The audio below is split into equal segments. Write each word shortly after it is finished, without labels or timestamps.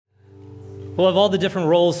Well, of all the different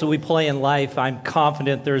roles that we play in life, I'm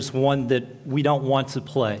confident there's one that we don't want to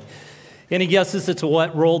play. Any guesses as to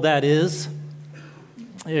what role that is?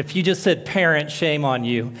 If you just said parent, shame on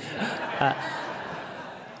you.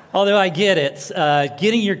 Although I get it,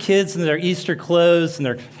 getting your kids in their Easter clothes and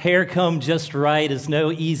their hair combed just right is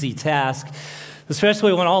no easy task,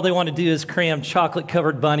 especially when all they want to do is cram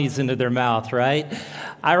chocolate-covered bunnies into their mouth, right?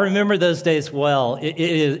 I remember those days well. It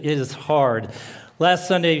is hard. Last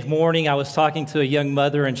Sunday morning, I was talking to a young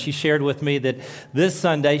mother, and she shared with me that this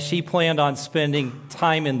Sunday she planned on spending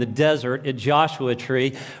time in the desert at Joshua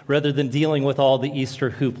Tree rather than dealing with all the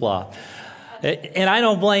Easter hoopla. And I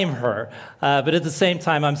don't blame her, but at the same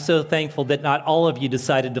time, I'm so thankful that not all of you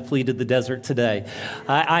decided to flee to the desert today.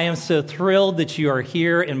 I am so thrilled that you are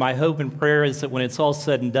here, and my hope and prayer is that when it's all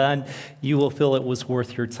said and done, you will feel it was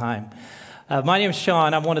worth your time. My name is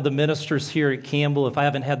Sean. I'm one of the ministers here at Campbell. If I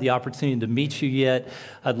haven't had the opportunity to meet you yet,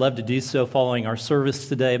 I'd love to do so following our service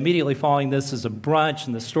today. Immediately following this is a brunch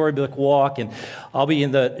and the storybook walk, and I'll be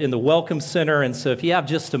in the Welcome Center. And so if you have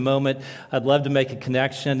just a moment, I'd love to make a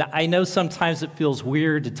connection. I know sometimes it feels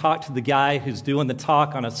weird to talk to the guy who's doing the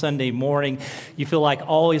talk on a Sunday morning. You feel like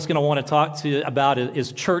all he's going to want to talk to you about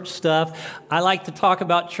is church stuff. I like to talk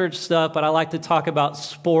about church stuff, but I like to talk about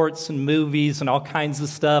sports and movies and all kinds of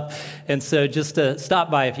stuff. And so just stop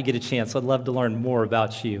by if you get a chance. I'd love to learn more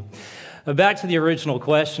about you. Back to the original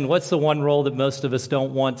question, what's the one role that most of us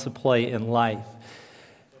don't want to play in life?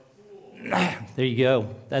 There you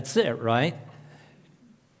go. That's it, right?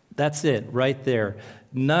 That's it, right there.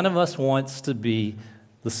 None of us wants to be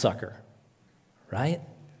the sucker, right?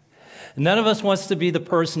 None of us wants to be the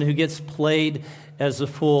person who gets played as a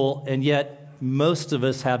fool, and yet most of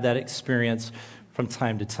us have that experience from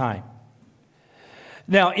time to time.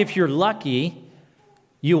 Now, if you're lucky,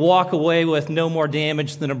 you walk away with no more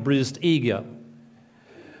damage than a bruised ego.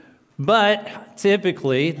 But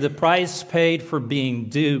typically, the price paid for being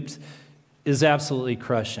duped is absolutely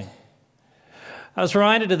crushing. I was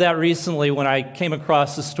reminded of that recently when I came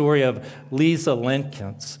across the story of Lisa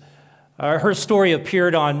Linkins. Her story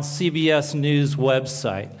appeared on CBS News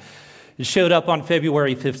website. It showed up on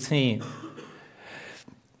February 15th.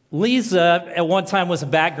 Lisa, at one time, was a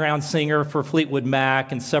background singer for Fleetwood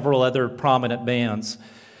Mac and several other prominent bands.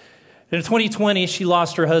 In 2020, she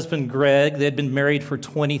lost her husband, Greg. They had been married for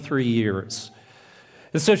 23 years.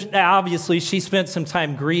 And so, obviously, she spent some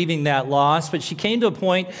time grieving that loss, but she came to a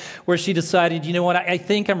point where she decided, you know what, I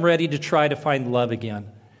think I'm ready to try to find love again.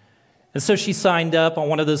 And so she signed up on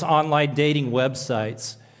one of those online dating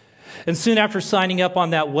websites. And soon after signing up on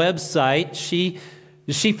that website, she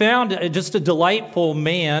found just a delightful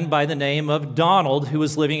man by the name of Donald, who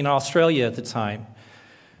was living in Australia at the time.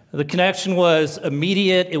 The connection was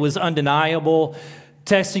immediate. It was undeniable.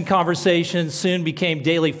 Texting conversations soon became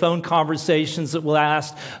daily phone conversations that would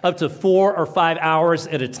last up to 4 or 5 hours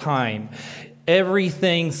at a time.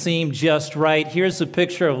 Everything seemed just right. Here's a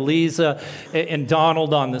picture of Lisa and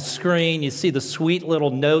Donald on the screen. You see the sweet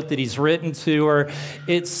little note that he's written to her.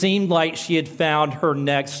 It seemed like she had found her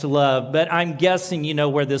next love, but I'm guessing you know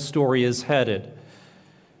where this story is headed.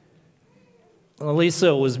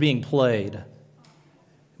 Lisa was being played.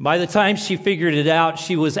 By the time she figured it out,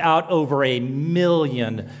 she was out over $1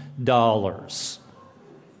 million.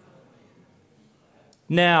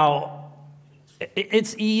 Now,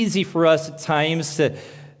 it's easy for us at times to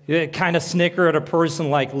kind of snicker at a person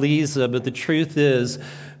like Lisa, but the truth is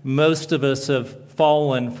most of us have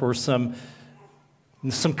fallen for some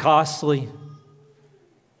costly,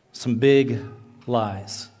 some big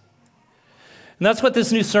lies. And that's what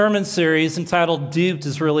this new sermon series entitled Duped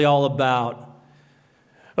is really all about.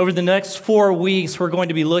 Over the next 4 weeks, we're going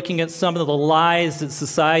to be looking at some of the lies that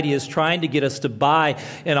society is trying to get us to buy.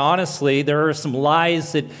 And honestly, there are some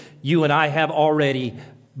lies that you and I have already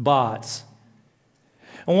bought.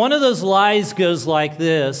 And one of those lies goes like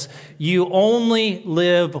this: you only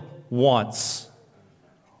live once.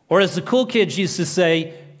 Or as the cool kids used to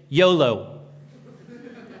say, YOLO.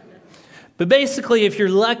 But basically, if you're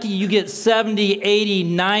lucky, you get 70, 80,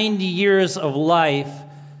 90 years of life.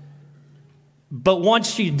 But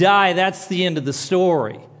once you die, that's the end of the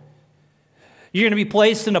story. You're going to be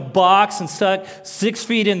placed in a box and stuck 6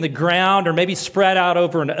 feet in the ground, or maybe spread out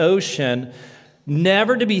over an ocean,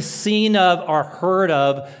 never to be seen of or heard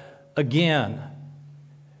of again.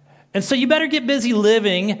 And so you better get busy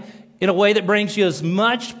living in a way that brings you as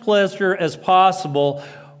much pleasure as possible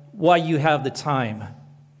while you have the time.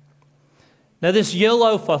 Now, this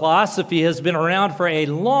YOLO philosophy has been around for a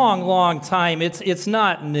long, long time. It's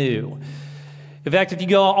not new. In fact, if you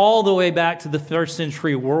go all the way back to the first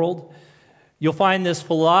century world, You'll find this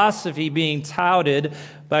philosophy being touted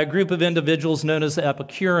by a group of individuals known as the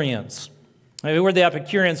Epicureans. Who were the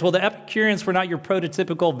Epicureans? Well, the Epicureans were not your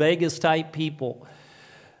prototypical Vegas-type people.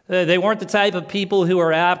 They weren't the type of people who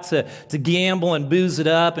are apt to gamble and booze it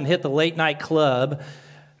up and hit the late-night club.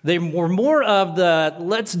 They were more of the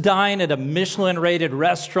let's dine at a Michelin-rated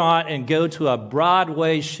restaurant and go to a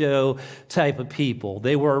Broadway show type of people.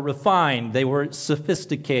 They were refined. They were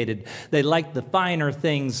sophisticated. They liked the finer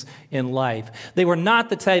things in life. They were not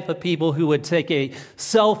the type of people who would take a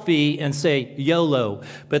selfie and say YOLO,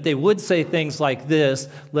 but they would say things like this: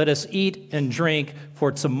 let us eat and drink,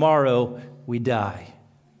 for tomorrow we die.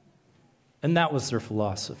 And that was their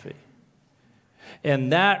philosophy.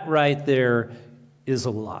 And that right there is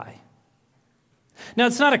a lie. Now,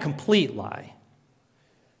 it's not a complete lie.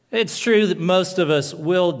 It's true that most of us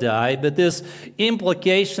will die, but this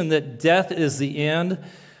implication that death is the end,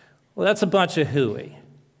 well, that's a bunch of hooey.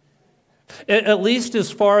 At least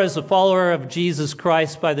as far as a follower of Jesus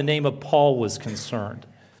Christ by the name of Paul was concerned.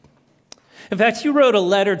 In fact, he wrote a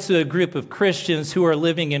letter to a group of Christians who are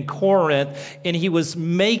living in Corinth, and he was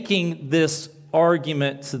making this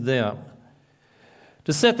argument to them.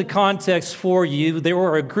 To set the context for you, there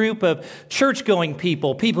were a group of church-going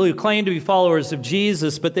people who claimed to be followers of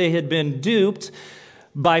Jesus, but they had been duped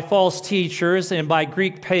by false teachers and by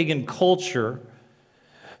Greek pagan culture.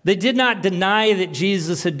 They did not deny that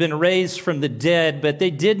Jesus had been raised from the dead, but they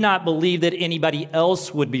did not believe that anybody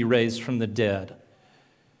else would be raised from the dead.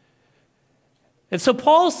 And so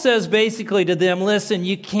Paul says basically to them, listen,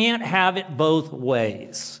 you can't have it both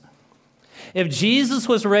ways. If Jesus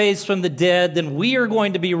was raised from the dead, then we are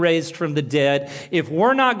going to be raised from the dead. If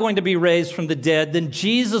we're not going to be raised from the dead, then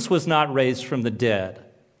Jesus was not raised from the dead.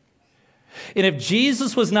 And if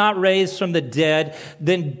Jesus was not raised from the dead,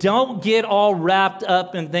 then don't get all wrapped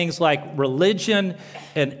up in things like religion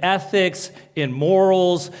and ethics and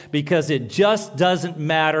morals, because it just doesn't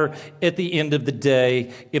matter at the end of the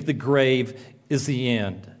day if the grave is the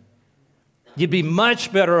end. You'd be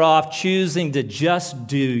much better off choosing to just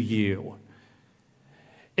do you.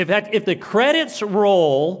 In fact, if the credits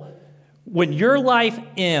roll when your life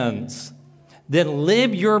ends, then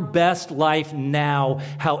live your best life now,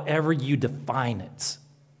 however you define it.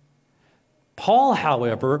 Paul,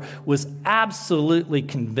 however, was absolutely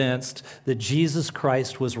convinced that Jesus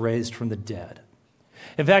Christ was raised from the dead.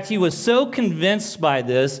 In fact, he was so convinced by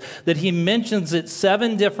this that he mentions it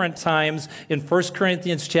 7 different times in 1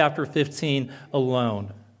 Corinthians chapter 15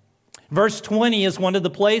 alone. Verse 20 is one of the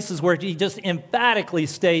places where he just emphatically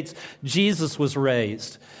states Jesus was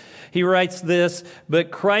raised. He writes this,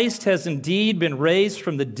 but Christ has indeed been raised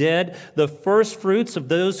from the dead, the first fruits of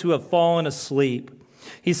those who have fallen asleep.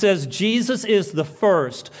 He says Jesus is the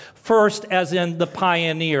first as in the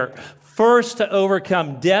pioneer, first to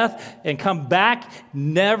overcome death and come back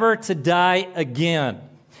never to die again.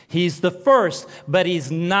 He's the first, but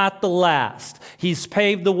he's not the last. He's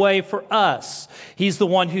paved the way for us. He's the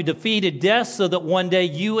one who defeated death so that one day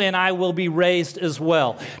you and I will be raised as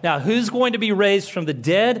well. Now, who's going to be raised from the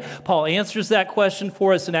dead? Paul answers that question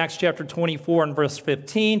for us in Acts chapter 24 and verse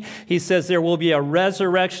 15. He says there will be a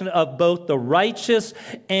resurrection of both the righteous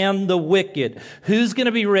and the wicked. Who's going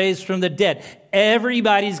to be raised from the dead?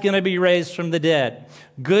 Everybody's going to be raised from the dead.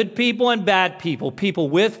 Good people and bad people, people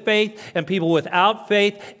with faith and people without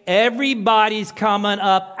faith. Everybody's coming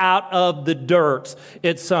up out of the dirt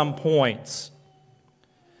at some points.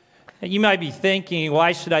 And you might be thinking,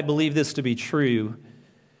 why should I believe this to be true?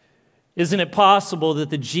 Isn't it possible that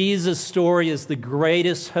the Jesus story is the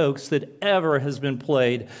greatest hoax that ever has been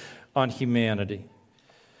played on humanity?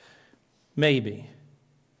 Maybe.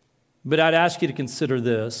 But I'd ask you to consider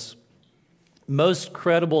this. Most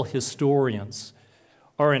credible historians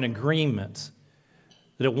are in agreement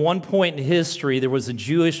that at one point in history there was a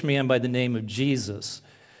Jewish man by the name of Jesus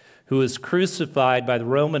who was crucified by the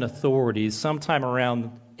Roman authorities sometime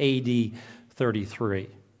around AD 33.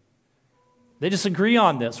 They disagree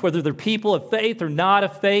on this, whether they're people of faith or not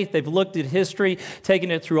of faith. They've looked at history,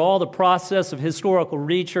 taken it through all the process of historical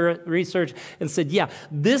research, and said, yeah,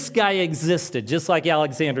 this guy existed, just like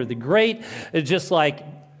Alexander the Great, just like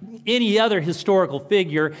any other historical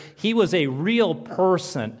figure. He was a real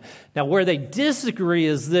person. Now, where they disagree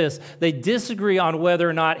is this. They disagree on whether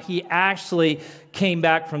or not he actually came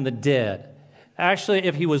back from the dead. Actually,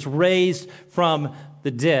 if he was raised from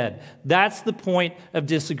the dead. That's the point of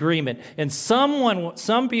disagreement. And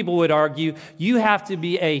some people would argue you have to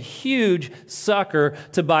be a huge sucker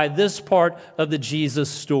to buy this part of the Jesus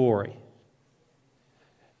story.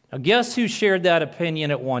 Now, guess who shared that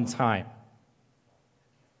opinion at one time?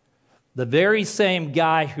 The very same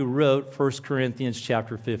guy who wrote 1 Corinthians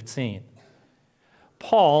chapter 15.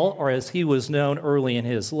 Paul, or as he was known early in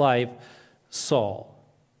his life, Saul.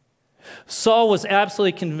 Saul was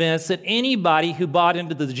absolutely convinced that anybody who bought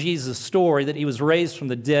into the Jesus story, that he was raised from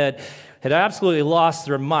the dead, had absolutely lost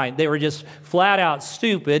their mind. They were just flat out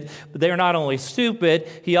stupid, but they were not only stupid,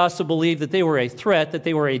 he also believed that they were a threat, that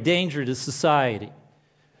they were a danger to society.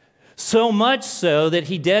 So much so that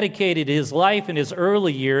he dedicated his life in his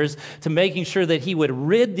early years to making sure that he would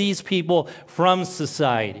rid these people from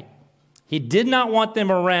society. He did not want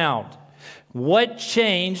them around. What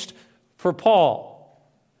changed for Paul?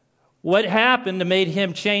 What happened that made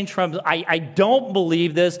him change from, I don't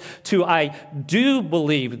believe this, to I do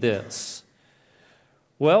believe this?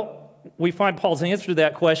 Well, we find Paul's answer to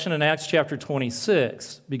that question in Acts chapter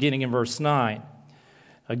 26, beginning in verse 9.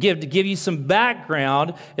 To give you some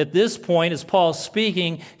background, at this point, as Paul's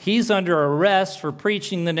speaking, he's under arrest for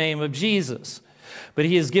preaching the name of Jesus. But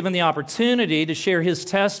he is given the opportunity to share his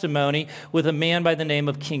testimony with a man by the name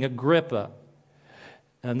of King Agrippa.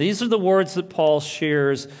 And these are the words that Paul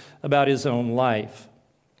shares about his own life.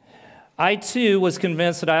 I, too, was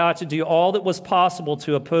convinced that I ought to do all that was possible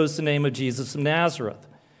to oppose the name of Jesus of Nazareth.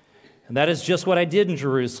 And that is just what I did in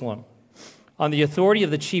Jerusalem. On the authority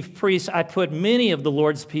of the chief priests, I put many of the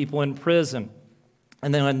Lord's people in prison.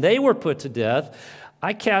 And then when they were put to death,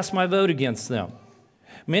 I cast my vote against them.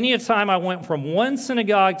 Many a time I went from one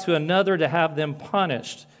synagogue to another to have them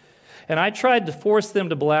punished. And I tried to force them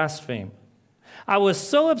to blaspheme. I was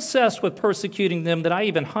so obsessed with persecuting them that I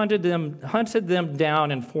even hunted them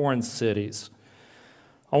down in foreign cities.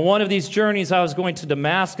 On one of these journeys, I was going to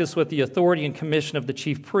Damascus with the authority and commission of the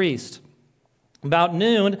chief priest. About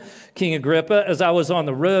noon, King Agrippa, as I was on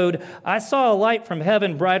the road, I saw a light from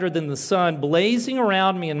heaven brighter than the sun blazing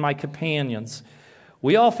around me and my companions.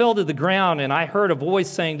 We all fell to the ground, and I heard a voice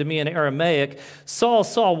saying to me in Aramaic, "Saul,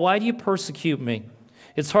 Saul, why do you persecute me?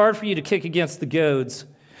 It's hard for you to kick against the goads."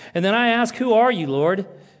 And then I asked, "Who are you, Lord?"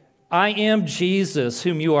 "I am Jesus,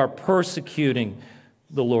 whom you are persecuting,"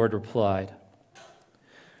 the Lord replied.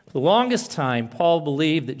 For the longest time, Paul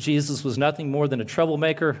believed that Jesus was nothing more than a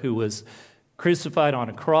troublemaker who was crucified on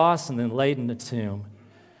a cross and then laid in a tomb.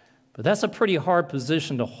 But that's a pretty hard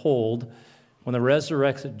position to hold when the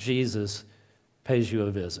resurrected Jesus pays you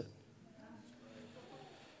a visit.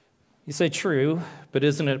 You say, true, but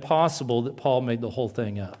isn't it possible that Paul made the whole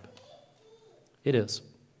thing up? It is.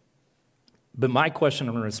 But my question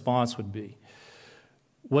and response would be,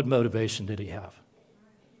 what motivation did he have?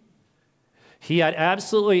 He had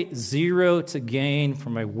absolutely zero to gain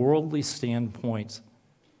from a worldly standpoint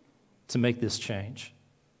to make this change.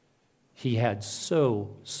 He had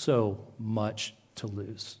so much to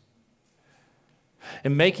lose.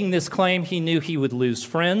 In making this claim, he knew he would lose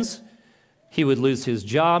friends, he would lose his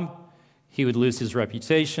job, he would lose his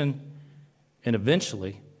reputation, and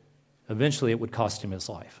eventually it would cost him his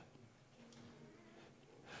life.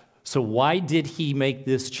 So why did he make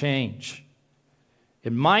this change?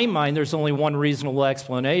 In my mind, there's only one reasonable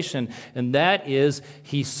explanation, and that is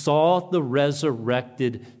he saw the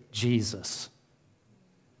resurrected Jesus.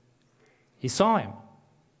 He saw him.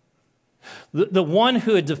 The one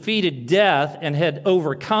who had defeated death and had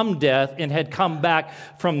overcome death and had come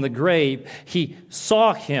back from the grave, he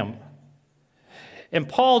saw him. And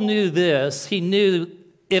Paul knew this. He knew,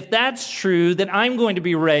 if that's true, then I'm going to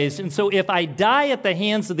be raised. And so if I die at the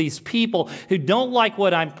hands of these people who don't like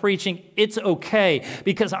what I'm preaching, it's okay,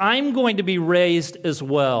 because I'm going to be raised as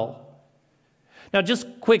well. Now, just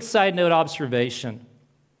quick side note observation.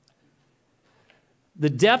 The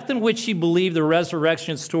depth in which you believe the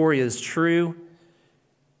resurrection story is true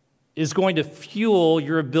is going to fuel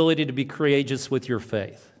your ability to be courageous with your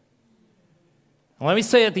faith. Let me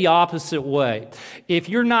say it the opposite way. If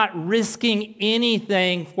you're not risking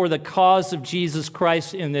anything for the cause of Jesus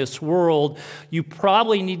Christ in this world, you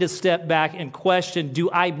probably need to step back and question, do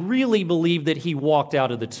I really believe that he walked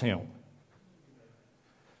out of the tomb?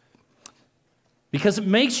 Because it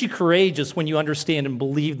makes you courageous when you understand and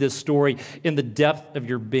believe this story in the depth of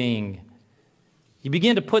your being. You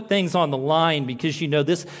begin to put things on the line because you know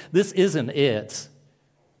this isn't it.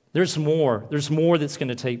 There's more. There's more that's going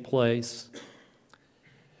to take place.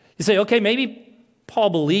 You say, okay, maybe Paul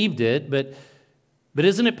believed it, but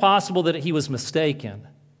isn't it possible that he was mistaken?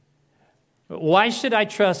 Why should I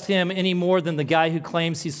trust him any more than the guy who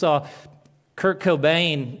claims he saw Kurt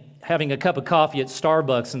Cobain having a cup of coffee at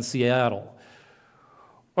Starbucks in Seattle?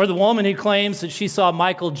 Or the woman who claims that she saw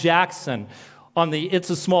Michael Jackson on the It's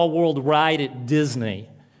a Small World ride at Disney?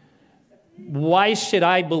 Why should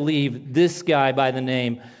I believe this guy by the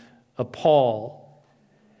name of Paul?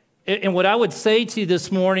 And what I would say to you this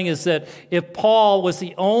morning is that if Paul was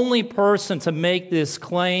the only person to make this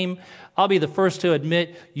claim, I'll be the first to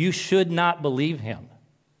admit you should not believe him.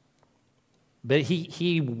 But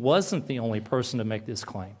he wasn't the only person to make this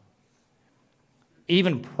claim.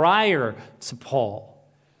 Even prior to Paul,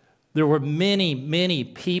 there were many, many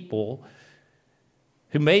people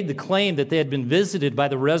who made the claim that they had been visited by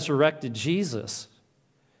the resurrected Jesus.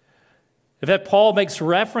 In fact, Paul makes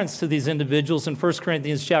reference to these individuals in 1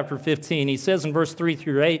 Corinthians chapter 15. He says in verse 3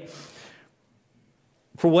 through 8,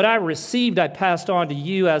 "For what I received I passed on to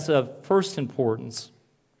you as of first importance.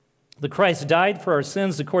 The Christ died for our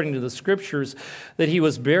sins according to the Scriptures, that he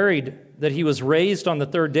was buried, that he was raised on the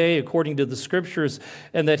third day according to the Scriptures,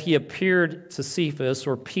 and that he appeared to Cephas,"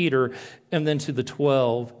 or Peter, "and then to the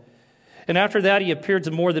 12. And after that, he appeared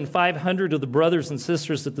to more than 500 of the brothers and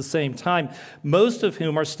sisters at the same time, most of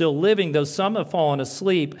whom are still living, though some have fallen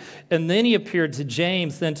asleep. And then he appeared to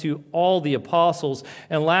James, then to all the apostles.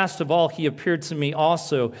 And last of all, he appeared to me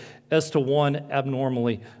also as to one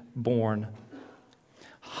abnormally born."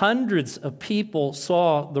 Hundreds of people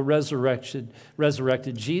saw the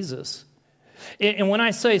resurrected Jesus. And when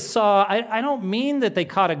I say saw, I don't mean that they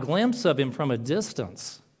caught a glimpse of him from a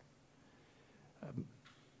distance.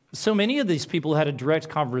 So many of these people had a direct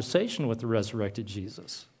conversation with the resurrected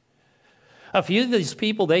Jesus. A few of these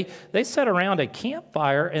people, they sat around a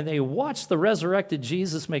campfire and they watched the resurrected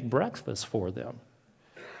Jesus make breakfast for them.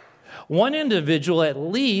 One individual at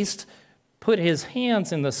least put his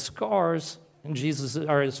hands in the scars in Jesus,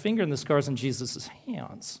 or his finger in the scars in Jesus'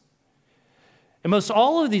 hands. And most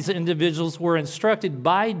all of these individuals were instructed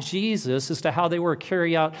by Jesus as to how they were to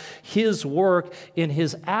carry out his work in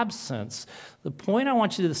his absence. The point I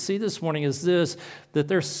want you to see this morning is this, that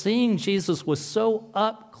they're seeing Jesus was so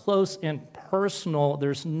up close and personal,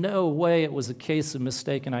 there's no way it was a case of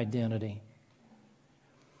mistaken identity.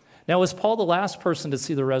 Now, was Paul the last person to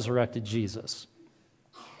see the resurrected Jesus?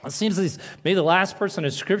 It seems he's maybe the last person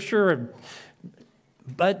in Scripture,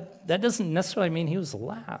 but that doesn't necessarily mean he was the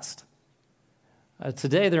last.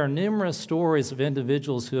 Today, there are numerous stories of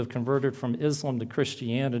individuals who have converted from Islam to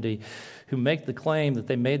Christianity who make the claim that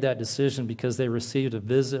they made that decision because they received a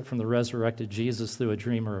visit from the resurrected Jesus through a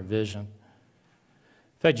dream or a vision.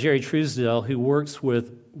 In fact, Jerry Truesdell, who works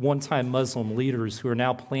with one-time Muslim leaders who are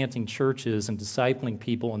now planting churches and discipling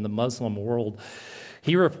people in the Muslim world,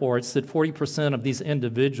 he reports that 40% of these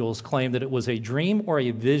individuals claim that it was a dream or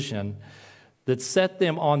a vision that set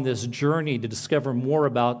them on this journey to discover more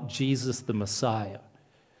about Jesus the Messiah.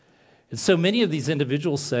 And so many of these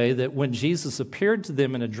individuals say that when Jesus appeared to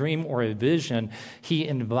them in a dream or a vision, he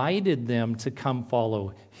invited them to come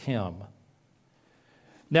follow him.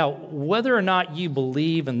 Now, whether or not you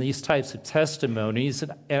believe in these types of testimonies,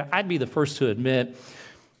 and I'd be the first to admit,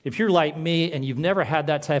 if you're like me and you've never had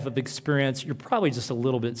that type of experience, you're probably just a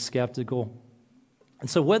little bit skeptical. And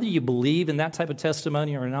so whether you believe in that type of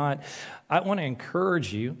testimony or not, I want to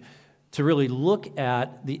encourage you to really look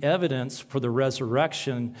at the evidence for the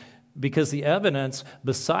resurrection, because the evidence,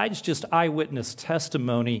 besides just eyewitness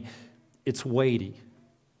testimony, it's weighty.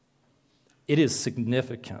 It is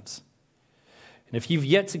significant. And if you've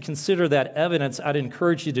yet to consider that evidence, I'd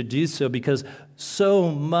encourage you to do so, because so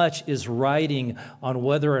much is riding on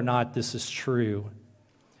whether or not this is true.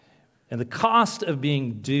 And the cost of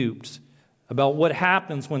being duped about what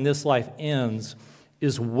happens when this life ends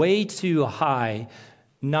is way too high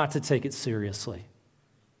not to take it seriously.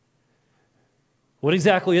 What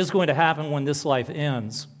exactly is going to happen when this life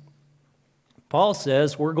ends? Paul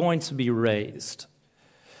says we're going to be raised.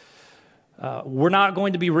 We're not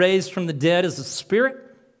going to be raised from the dead as a spirit,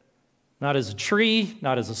 not as a tree,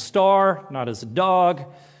 not as a star, not as a dog.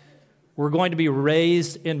 We're going to be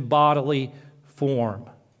raised in bodily form.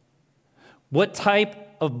 What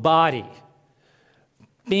type of body?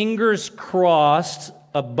 Fingers crossed,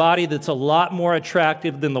 a body that's a lot more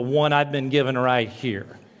attractive than the one I've been given right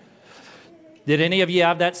here. Did any of you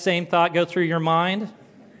have that same thought go through your mind?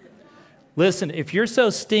 Listen, if you're so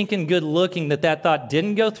stinking good looking that thought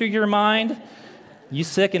didn't go through your mind, you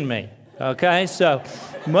sicken me, okay? So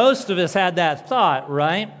most of us had that thought,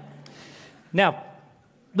 right? Now,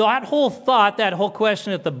 that whole thought, that whole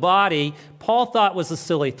question of the body, Paul thought was a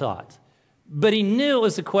silly thought. But he knew it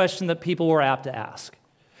was a question that people were apt to ask.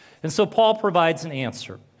 And so Paul provides an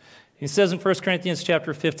answer. He says in 1 Corinthians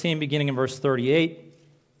chapter 15, beginning in verse 38,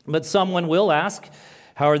 "But someone will ask,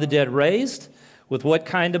 how are the dead raised? With what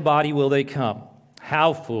kind of body will they come?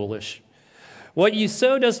 How foolish. What you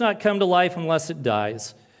sow does not come to life unless it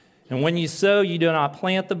dies. And when you sow, you do not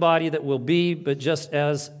plant the body that will be, but just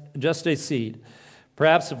a seed,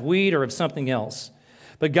 perhaps of wheat or of something else.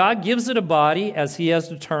 But God gives it a body as he has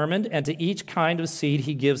determined, and to each kind of seed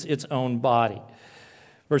he gives its own body.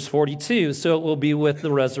 Verse 42, so it will be with the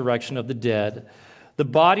resurrection of the dead. The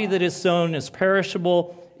body that is sown is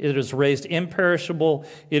perishable, it is raised imperishable.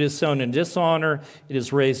 It is sown in dishonor, it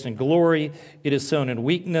is raised in glory. It is sown in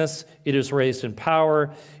weakness, it is raised in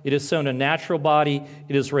power. It is sown a natural body,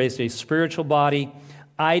 it is raised a spiritual body.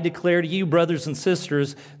 I declare to you, brothers and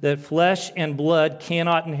sisters, that flesh and blood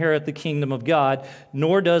cannot inherit the kingdom of God,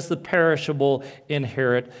 nor does the perishable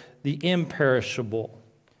inherit the imperishable.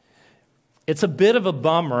 It's a bit of a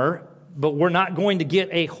bummer, but we're not going to get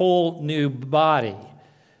a whole new body.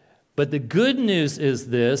 But the good news is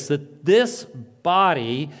this, that this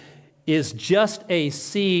body is just a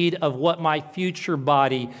seed of what my future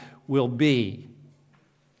body will be.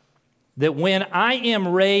 That when I am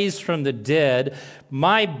raised from the dead,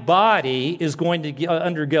 my body is going to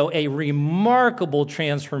undergo a remarkable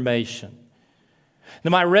transformation. Now,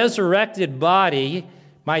 my resurrected body,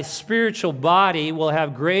 my spiritual body, will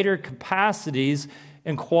have greater capacities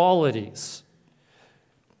and qualities.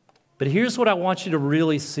 But here's what I want you to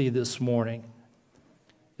really see this morning,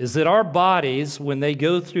 is that our bodies, when they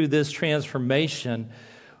go through this transformation,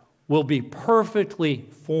 will be perfectly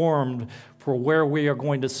formed for where we are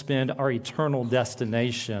going to spend our eternal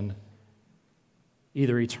destination,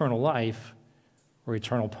 either eternal life or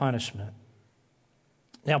eternal punishment.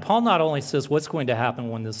 Now, Paul not only says what's going to happen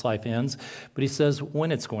when this life ends, but he says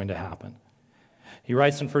when it's going to happen. He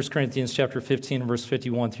writes in 1 Corinthians chapter 15, verse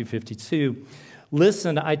 51 through 52,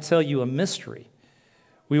 "Listen, I tell you a mystery.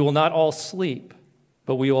 We will not all sleep,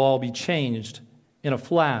 but we will all be changed in a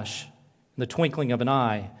flash, in the twinkling of an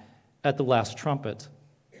eye, at the last trumpet.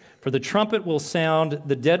 For the trumpet will sound,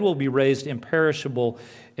 the dead will be raised imperishable,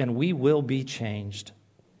 and we will be changed."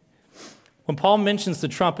 When Paul mentions the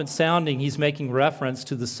trumpet sounding, he's making reference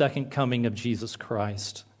to the second coming of Jesus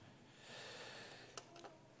Christ.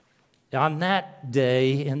 On that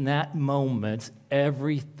day, in that moment,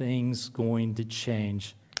 everything's going to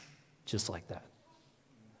change just like that.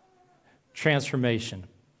 Transformation,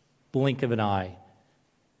 blink of an eye.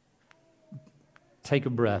 Take a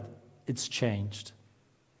breath. It's changed.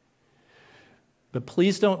 But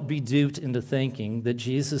please don't be duped into thinking that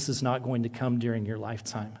Jesus is not going to come during your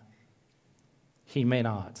lifetime. He may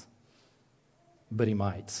not, but he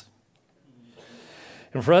might.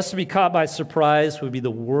 And for us to be caught by surprise would be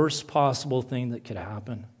the worst possible thing that could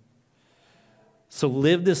happen. So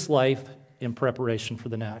live this life in preparation for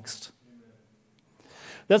the next.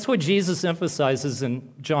 That's what Jesus emphasizes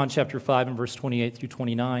in John chapter 5 and verse 28 through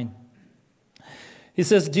 29. He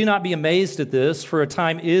says, "Do not be amazed at this, for a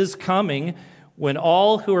time is coming when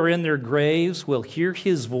all who are in their graves will hear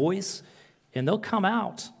his voice, and they'll come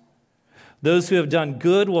out. Those who have done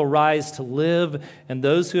good will rise to live, and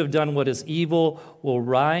those who have done what is evil will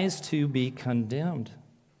rise to be condemned."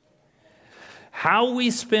 How we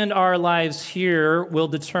spend our lives here will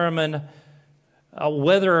determine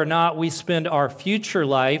whether or not we spend our future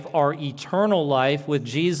life, our eternal life with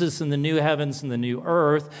Jesus in the new heavens and the new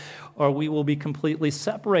earth, or we will be completely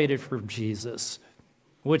separated from Jesus,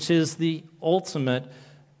 which is the ultimate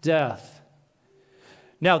death.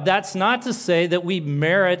 Now, that's not to say that we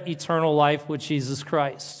merit eternal life with Jesus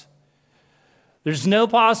Christ. There's no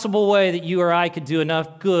possible way that you or I could do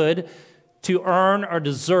enough good to earn or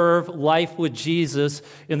deserve life with Jesus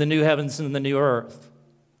in the new heavens and the new earth.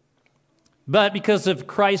 But because of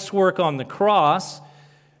Christ's work on the cross,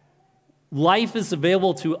 life is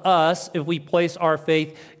available to us if we place our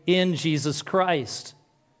faith in Jesus Christ.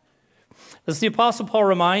 As the Apostle Paul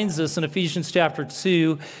reminds us in Ephesians chapter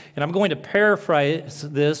 2, and I'm going to paraphrase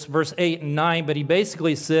this, verse 8 and 9, but he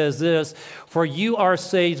basically says this, "For you are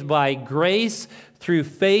saved by grace through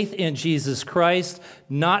faith in Jesus Christ,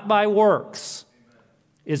 not by works."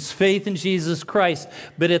 It's faith in Jesus Christ,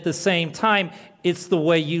 but at the same time, it's the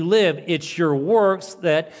way you live. It's your works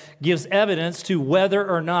that gives evidence to whether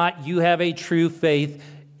or not you have a true faith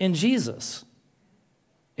in Jesus.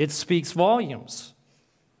 It speaks volumes.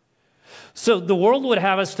 So the world would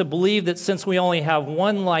have us to believe that since we only have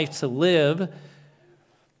one life to live,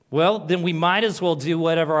 well, then we might as well do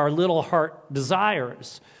whatever our little heart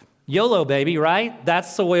desires. YOLO, baby, right?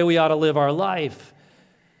 That's the way we ought to live our life.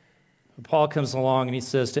 But Paul comes along and he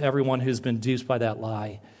says to everyone who's been duped by that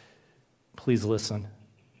lie, please listen.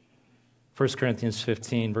 1 Corinthians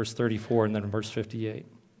 15, verse 34, and then verse 58.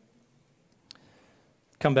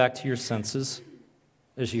 Come back to your senses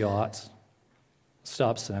as you ought.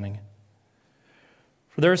 Stop sinning.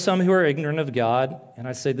 For there are some who are ignorant of God, and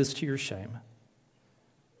I say this to your shame.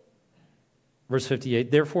 Verse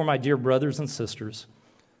 58, "Therefore, my dear brothers and sisters,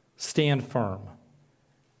 stand firm.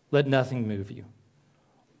 Let nothing move you.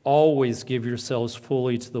 Always give yourselves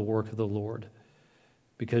fully to the work of the Lord,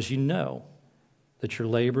 because you know that your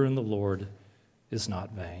labor in the Lord is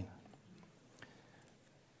not vain.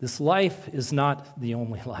 This life is not the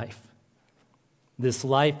only life. This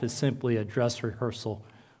life is simply a dress rehearsal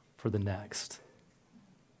for the next.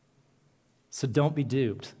 So don't be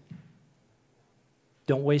duped.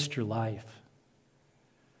 Don't waste your life.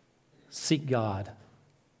 Seek God.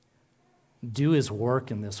 Do his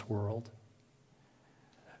work in this world.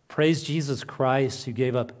 Praise Jesus Christ, who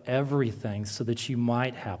gave up everything so that you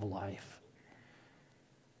might have life.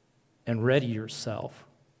 And ready yourself,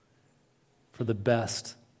 for the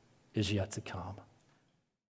best is yet to come.